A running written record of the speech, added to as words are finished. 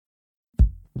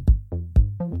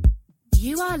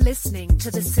You are listening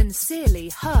to the Sincerely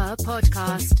Her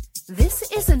podcast.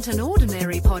 This isn't an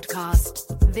ordinary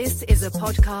podcast. This is a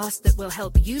podcast that will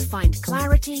help you find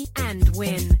clarity and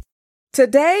win.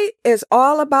 Today is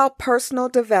all about personal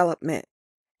development.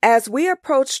 As we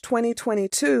approach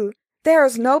 2022, there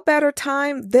is no better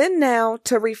time than now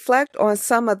to reflect on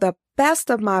some of the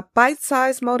best of my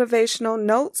bite-sized motivational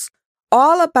notes,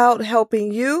 all about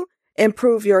helping you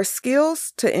improve your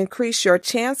skills to increase your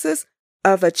chances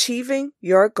of achieving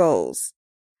your goals.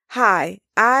 Hi,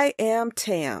 I am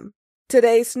Tam.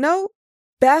 Today's note,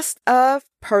 best of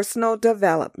personal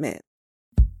development.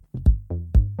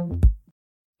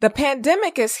 The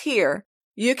pandemic is here.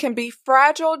 You can be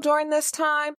fragile during this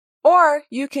time, or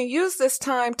you can use this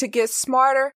time to get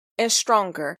smarter and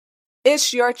stronger.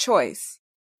 It's your choice.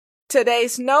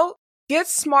 Today's note, get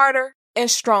smarter and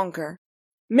stronger.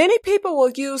 Many people will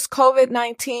use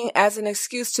COVID-19 as an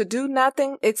excuse to do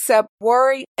nothing except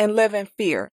worry and live in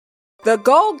fear. The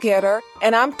goal-getter,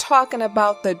 and I'm talking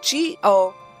about the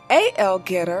GOAL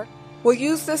getter, will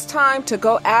use this time to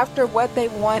go after what they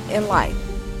want in life.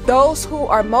 Those who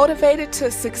are motivated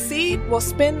to succeed will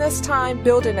spend this time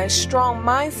building a strong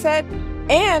mindset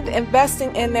and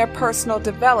investing in their personal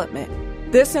development.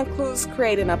 This includes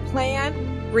creating a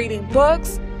plan, reading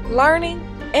books, learning,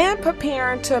 and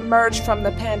preparing to emerge from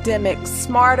the pandemic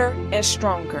smarter and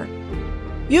stronger.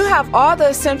 You have all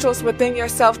the essentials within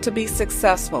yourself to be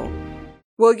successful.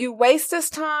 Will you waste this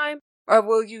time, or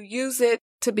will you use it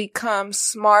to become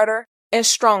smarter and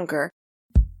stronger?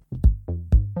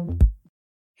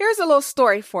 Here's a little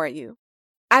story for you.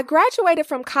 I graduated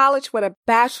from college with a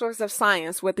bachelor's of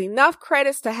science with enough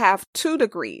credits to have 2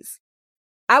 degrees.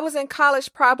 I was in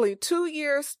college probably 2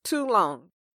 years too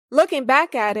long. Looking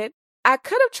back at it, I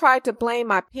could have tried to blame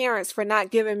my parents for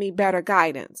not giving me better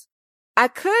guidance. I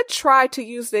could try to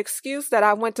use the excuse that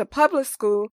I went to public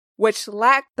school, which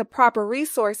lacked the proper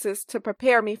resources to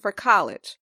prepare me for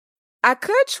college. I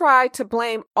could try to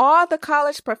blame all the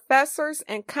college professors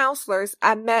and counselors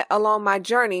I met along my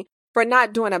journey for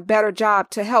not doing a better job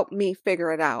to help me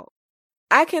figure it out.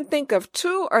 I can think of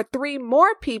 2 or 3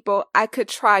 more people I could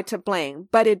try to blame,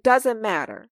 but it doesn't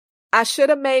matter. I should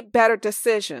have made better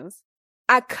decisions.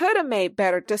 I could have made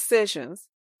better decisions.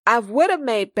 I would have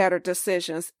made better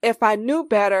decisions if I knew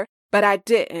better, but I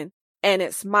didn't, and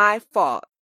it's my fault.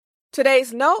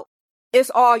 Today's note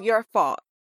is all your fault.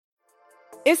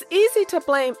 It's easy to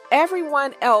blame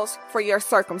everyone else for your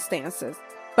circumstances,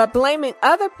 but blaming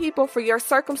other people for your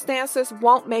circumstances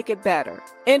won't make it better.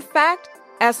 In fact,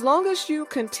 as long as you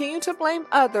continue to blame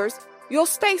others, you'll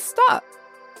stay stuck.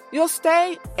 You'll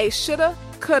stay a shoulda,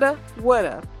 coulda,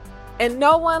 woulda. And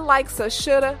no one likes a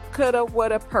shoulda, coulda,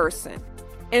 woulda person.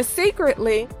 And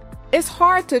secretly, it's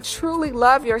hard to truly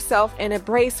love yourself and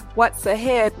embrace what's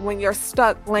ahead when you're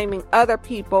stuck blaming other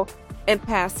people in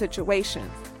past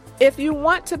situations. If you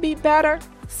want to be better,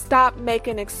 stop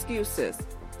making excuses.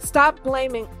 Stop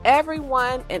blaming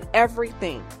everyone and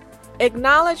everything.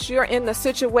 Acknowledge you're in the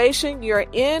situation you're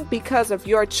in because of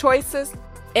your choices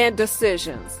and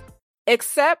decisions.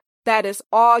 Accept that it's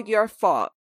all your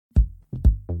fault.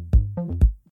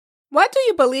 What do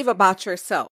you believe about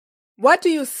yourself? What do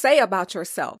you say about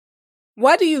yourself?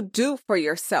 What do you do for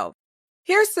yourself?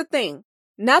 Here's the thing.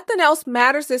 Nothing else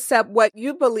matters except what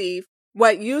you believe,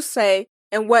 what you say,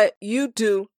 and what you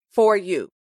do for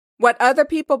you. What other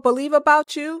people believe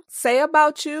about you, say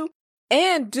about you,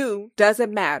 and do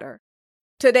doesn't matter.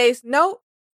 Today's note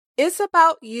is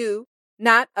about you,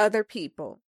 not other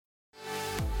people.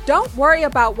 Don't worry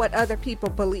about what other people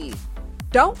believe.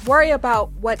 Don't worry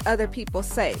about what other people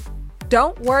say.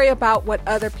 Don't worry about what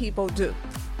other people do.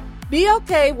 Be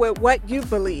okay with what you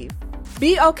believe.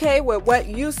 Be okay with what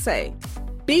you say.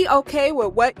 Be okay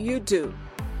with what you do.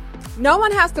 No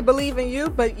one has to believe in you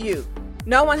but you.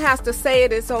 No one has to say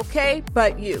it is okay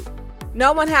but you.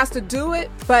 No one has to do it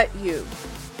but you.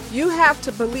 You have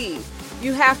to believe.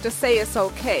 You have to say it's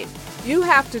okay. You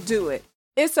have to do it.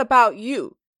 It's about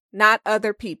you, not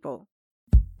other people.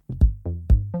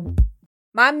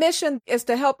 My mission is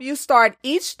to help you start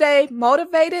each day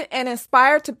motivated and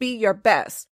inspired to be your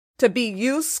best, to be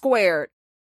you squared.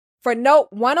 For note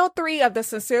 103 of the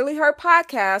Sincerely Her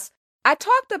podcast, I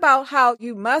talked about how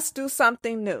you must do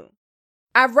something new.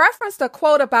 I referenced a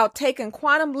quote about taking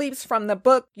quantum leaps from the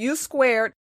book You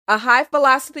Squared, a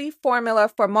high-velocity formula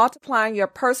for multiplying your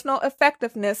personal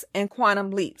effectiveness in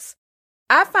quantum leaps.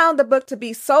 I found the book to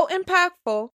be so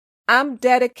impactful, I'm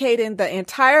dedicating the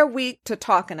entire week to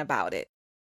talking about it.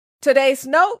 Today's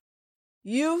note,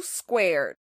 U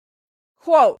squared.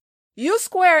 Quote, U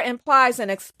squared implies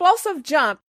an explosive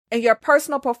jump in your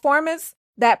personal performance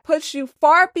that puts you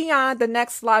far beyond the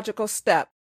next logical step,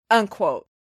 unquote.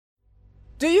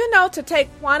 Do you know to take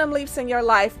quantum leaps in your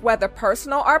life, whether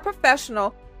personal or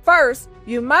professional, first,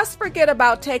 you must forget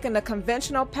about taking the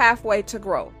conventional pathway to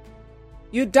growth.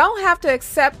 You don't have to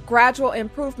accept gradual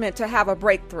improvement to have a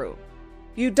breakthrough.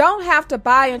 You don't have to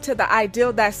buy into the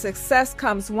ideal that success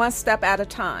comes one step at a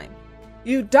time.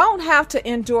 You don't have to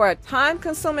endure a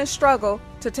time-consuming struggle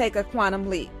to take a quantum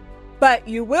leap. But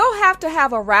you will have to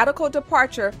have a radical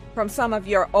departure from some of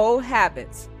your old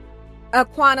habits. A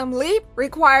quantum leap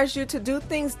requires you to do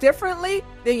things differently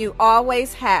than you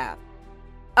always have.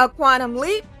 A quantum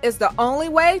leap is the only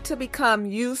way to become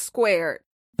U squared.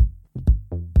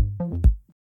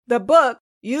 The book,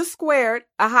 U Squared,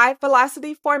 a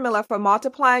high-velocity formula for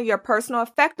multiplying your personal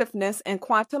effectiveness in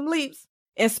quantum leaps,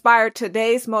 inspired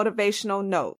today's motivational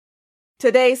note.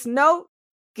 Today's note,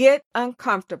 get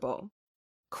uncomfortable.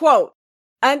 Quote,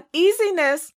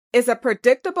 uneasiness is a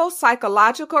predictable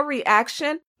psychological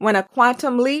reaction when a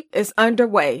quantum leap is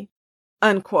underway.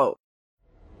 Unquote.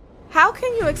 How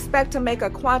can you expect to make a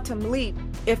quantum leap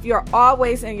if you're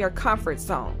always in your comfort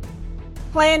zone?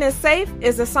 Playing it safe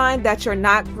is a sign that you're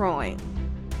not growing.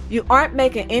 You aren't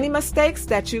making any mistakes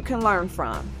that you can learn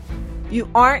from. You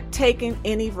aren't taking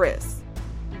any risks.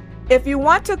 If you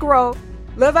want to grow,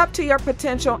 live up to your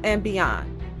potential and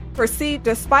beyond. Proceed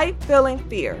despite feeling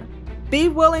fear. Be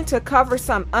willing to cover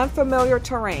some unfamiliar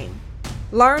terrain.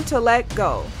 Learn to let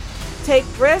go. Take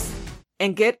risks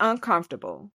and get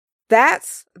uncomfortable.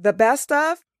 That's the best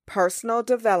of personal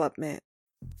development.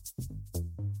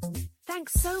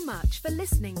 Thanks so much for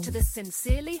listening to the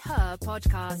Sincerely Her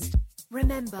podcast.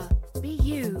 Remember, be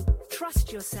you,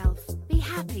 trust yourself, be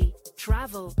happy,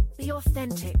 travel, be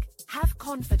authentic, have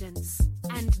confidence,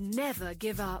 and never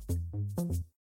give up.